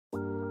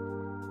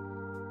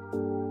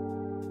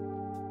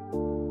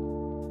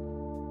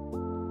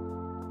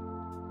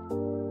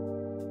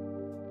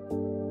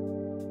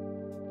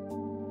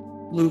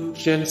Luke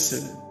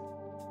Jensen.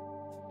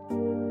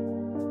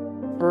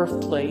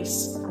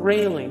 Birthplace,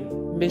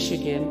 Grayling,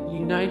 Michigan,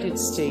 United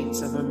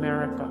States of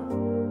America.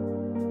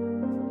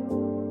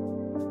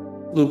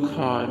 Luke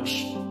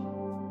Hodge.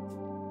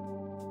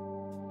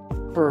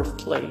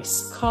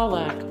 Birthplace,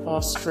 Colac,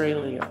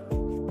 Australia.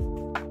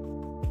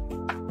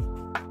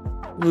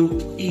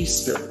 Luke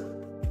Easter.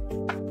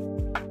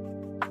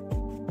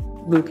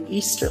 Luke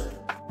Easter.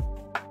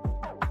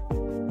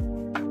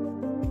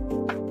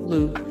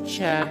 Luke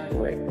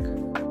Chadwick.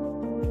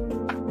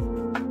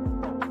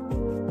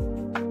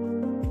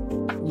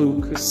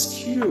 Lucas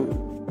Q.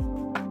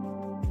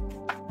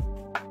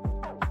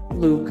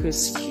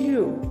 Lucas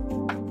Q.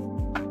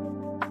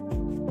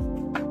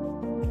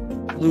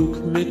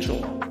 Luke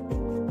Mitchell.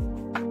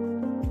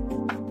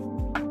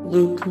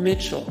 Luke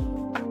Mitchell.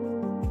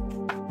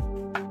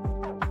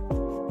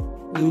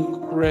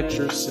 Luke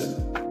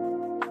Gretcherson.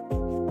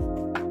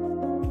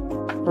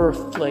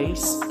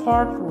 Birthplace,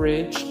 Park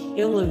Ridge,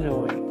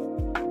 Illinois.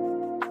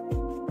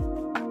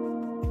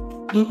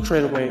 Luke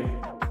Treadaway.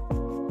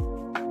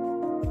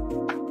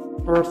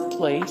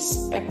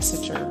 Birthplace,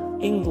 Exeter,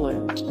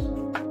 England.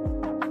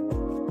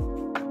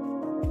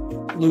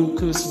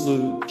 Lucas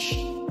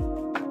Luch.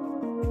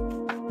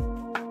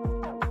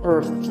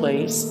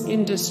 Birthplace,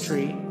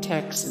 Industry,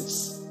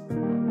 Texas.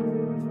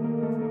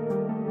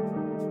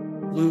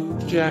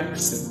 Luke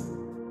Jackson.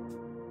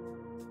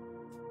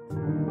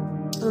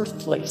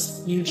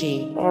 Birthplace,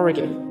 Eugene,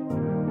 Oregon.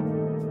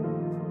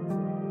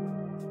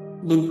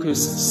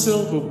 Lucas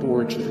Silva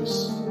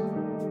Borges.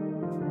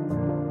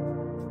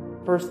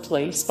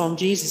 Birthplace, Bom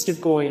Jesus de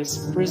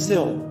Goiás,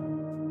 Brazil.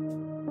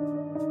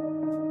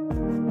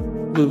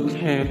 Luke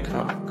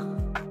Hancock.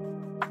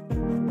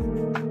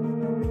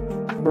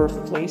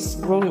 Birthplace,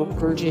 Roanoke,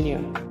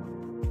 Virginia.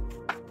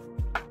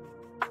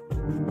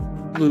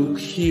 Luke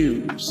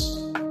Hughes.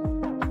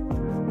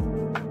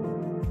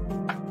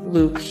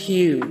 Luke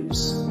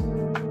Hughes.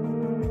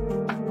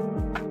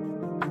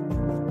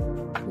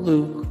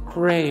 Luke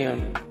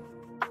Graham.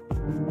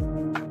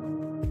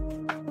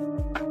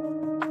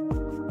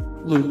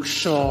 Luke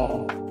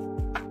Shaw.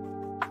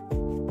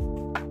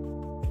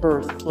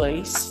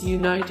 Birthplace,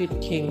 United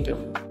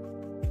Kingdom.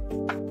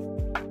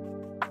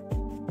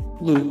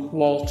 Luke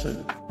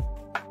Walton.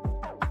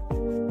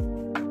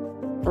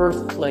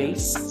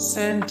 Birthplace,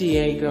 San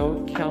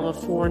Diego,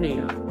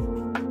 California.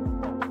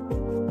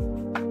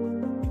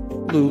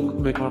 Luke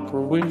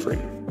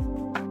McCocker-Winfrey.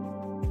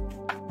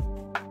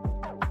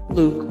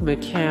 Luke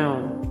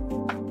McCown.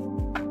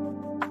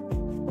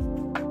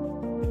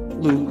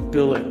 Luke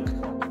Billick.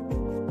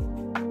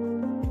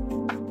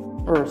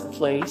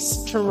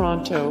 Birthplace,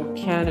 Toronto,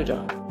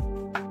 Canada.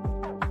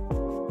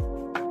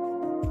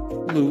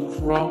 Luke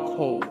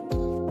Rockhold.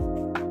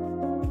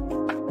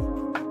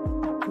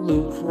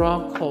 Luke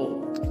Rockhold.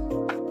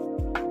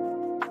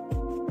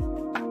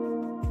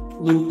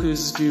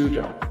 Lucas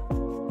Duda.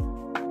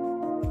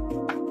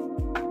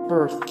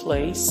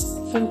 Birthplace,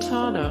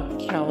 Fontana,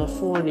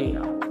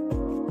 California.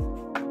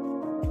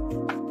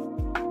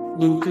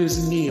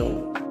 Lucas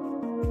Neal.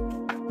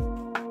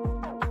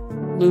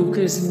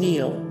 Lucas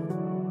Neal.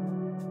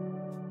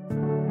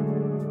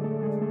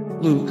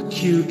 Luke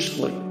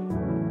Hughley.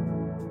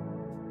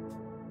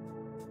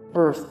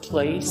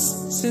 Birthplace,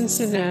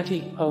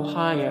 Cincinnati,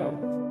 Ohio.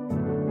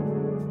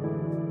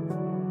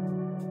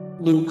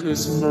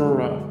 Lucas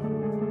Murrah.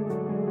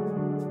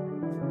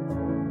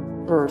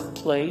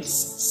 Birthplace,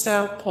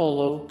 Sao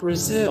Paulo,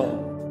 Brazil.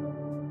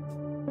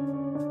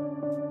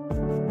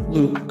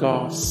 Luke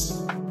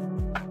Goss.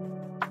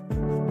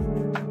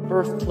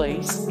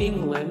 Birthplace,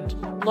 England,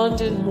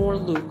 London. More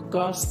Luke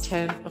Goss,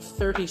 10 of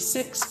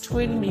 36,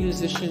 twin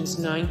musicians,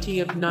 90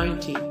 of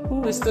 90.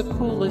 Who is the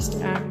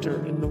coolest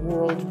actor in the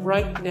world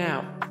right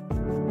now?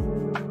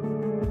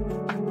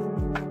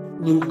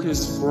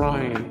 Lucas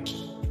Bryant.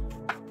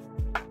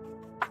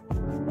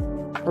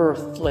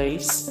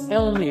 Birthplace,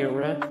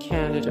 Elmira,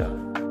 Canada.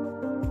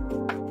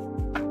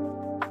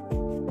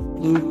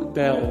 Luke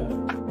Bell.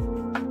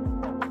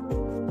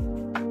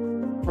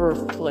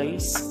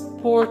 Birthplace,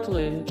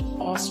 Portland,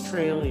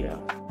 Australia.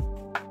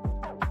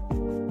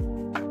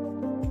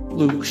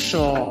 Luke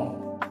Shaw.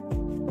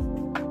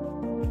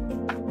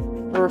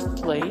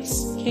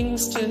 Birthplace,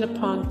 Kingston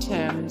upon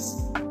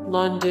Thames,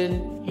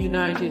 London,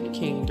 United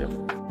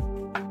Kingdom.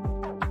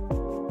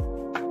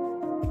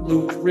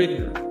 Luke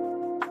Ridder.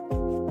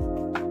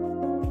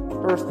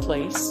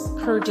 Birthplace,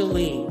 Coeur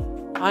d'Alene,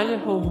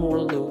 Idaho. More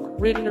Luke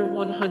Ridder,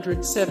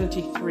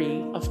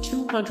 173 of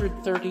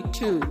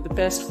 232, the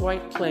best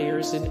white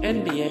players in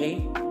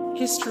NBA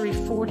history.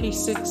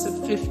 46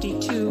 of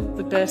 52,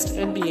 the best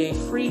NBA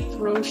free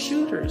throw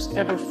shooters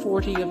ever.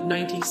 40 of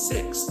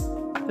 96,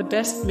 the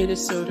best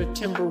Minnesota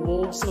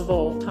Timberwolves of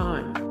all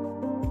time.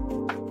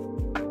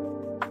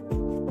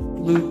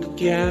 Luke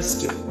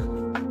Gastic.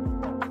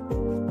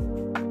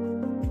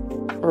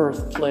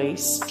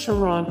 Birthplace,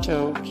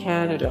 Toronto,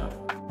 Canada.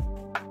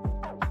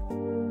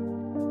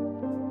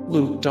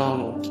 Luke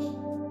Donald.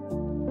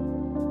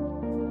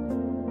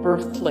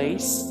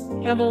 Birthplace,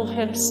 Hemel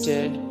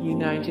Hempstead,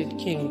 United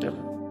Kingdom.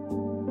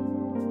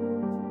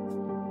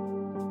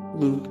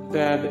 Luke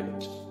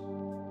Babbitt.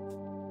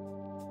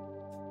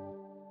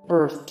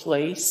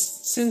 Birthplace,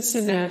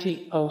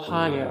 Cincinnati,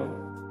 Ohio.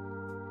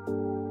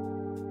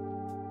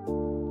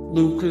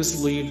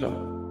 Lucas Leiva.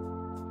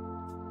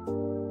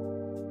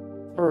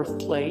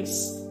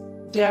 Birthplace,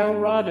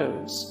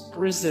 Dourados,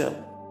 Brazil.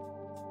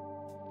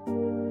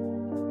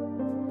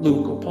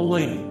 Luca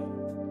Pallane.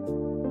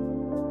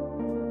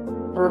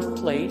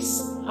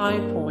 Birthplace, High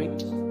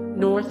Point,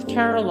 North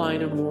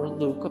Carolina. More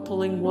Luca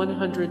Pallane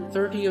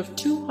 130 of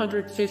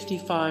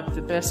 255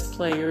 the best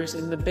players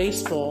in the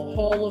Baseball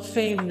Hall of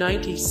Fame.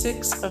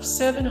 96 of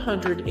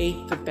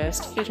 708 the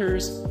best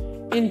hitters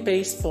in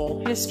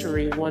baseball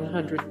history.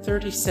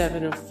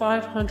 137 of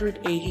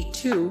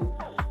 582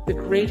 the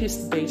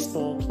greatest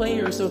baseball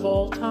players of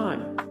all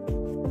time.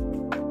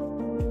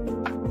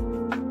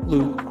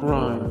 Luke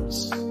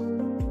Grimes.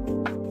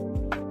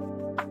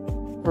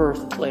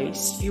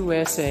 Birthplace,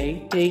 USA,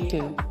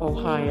 Dayton,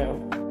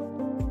 Ohio.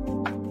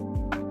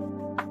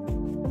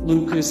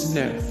 Lucas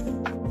Neff.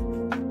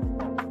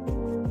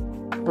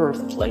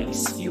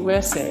 Birthplace,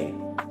 USA,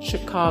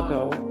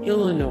 Chicago,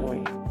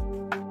 Illinois.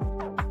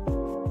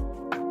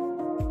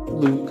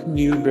 Luke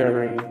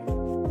Newberry.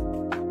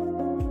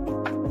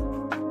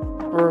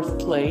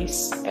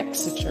 Birthplace,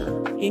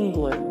 Exeter,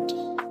 England.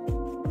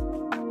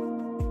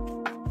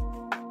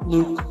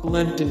 Luke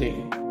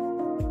Glendening.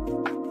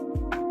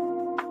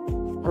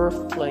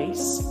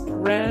 Birthplace,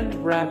 Grand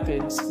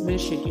Rapids,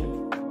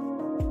 Michigan.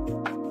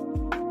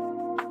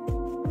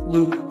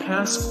 Luke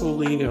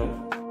Pasqualino.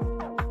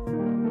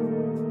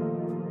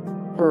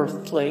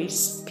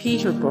 Birthplace,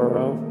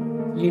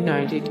 Peterborough,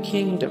 United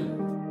Kingdom.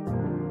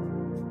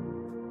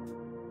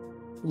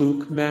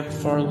 Luke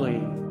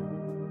McFarlane.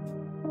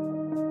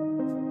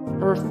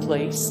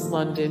 Birthplace,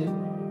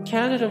 London,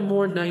 Canada.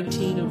 More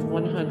 19 of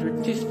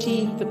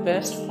 115 the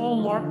best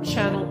Hallmark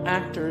Channel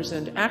actors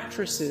and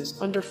actresses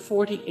under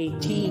 40.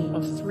 18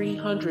 of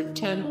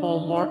 310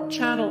 Hallmark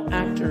Channel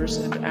actors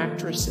and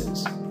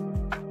actresses.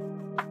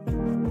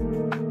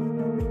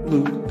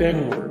 Luke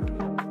Benward.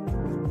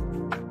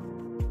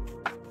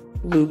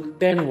 Luke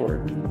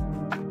Benward.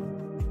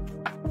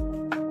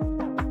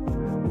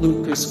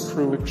 Lucas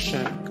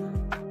Cruikshank.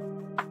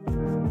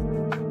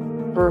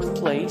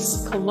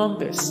 Birthplace,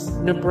 Columbus,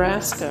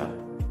 Nebraska,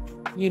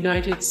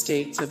 United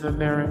States of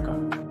America.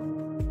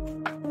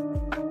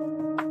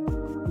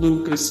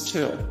 Lucas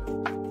Till.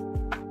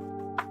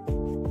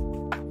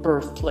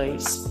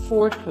 Birthplace,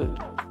 Fort Hood,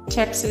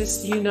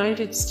 Texas,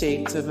 United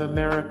States of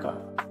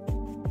America.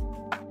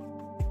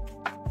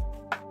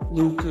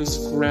 Lucas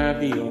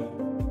Grabeel.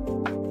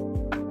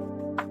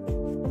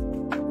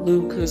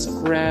 Lucas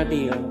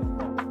Grabeel.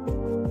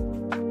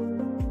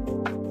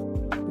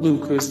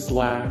 Lucas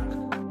Black.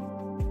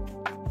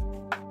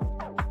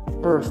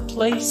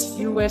 Birthplace,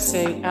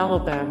 USA,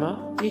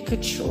 Alabama,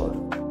 Decatur.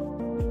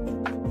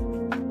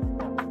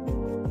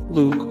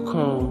 Luke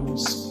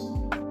Combs.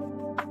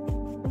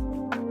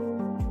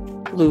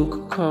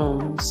 Luke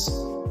Combs.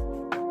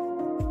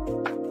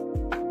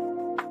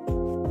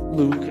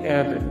 Luke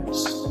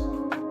Evans.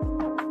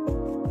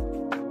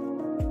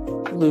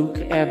 Luke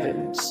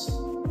Evans.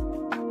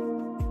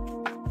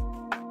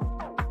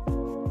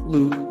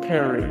 Luke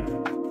Perry.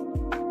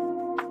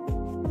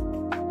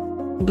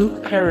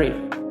 Luke Perry.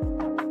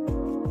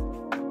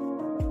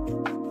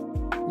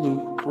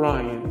 Luke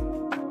Bryan.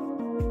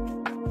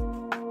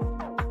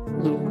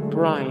 Luke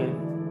Bryan.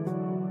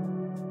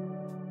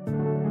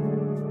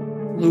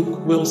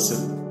 Luke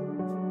Wilson.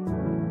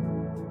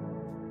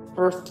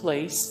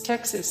 Birthplace,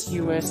 Texas,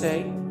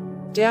 USA,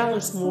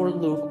 Dallas. More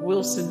Luke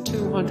Wilson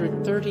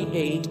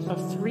 238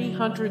 of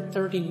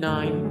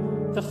 339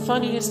 the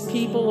funniest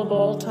people of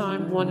all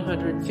time.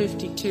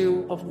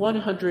 152 of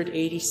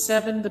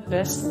 187 the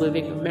best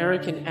living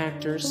American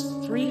actors.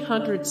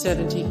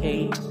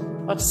 378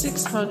 of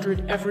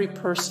 600 every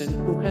person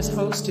who has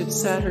hosted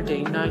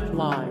Saturday Night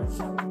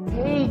Live.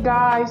 Hey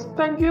guys,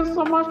 thank you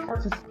so much for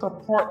the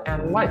support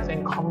and likes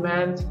and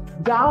comments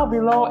down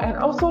below, and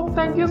also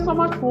thank you so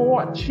much for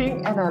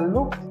watching, and I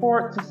look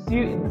forward to see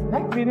you in the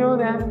next video.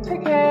 Then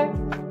take care,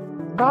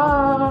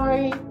 bye.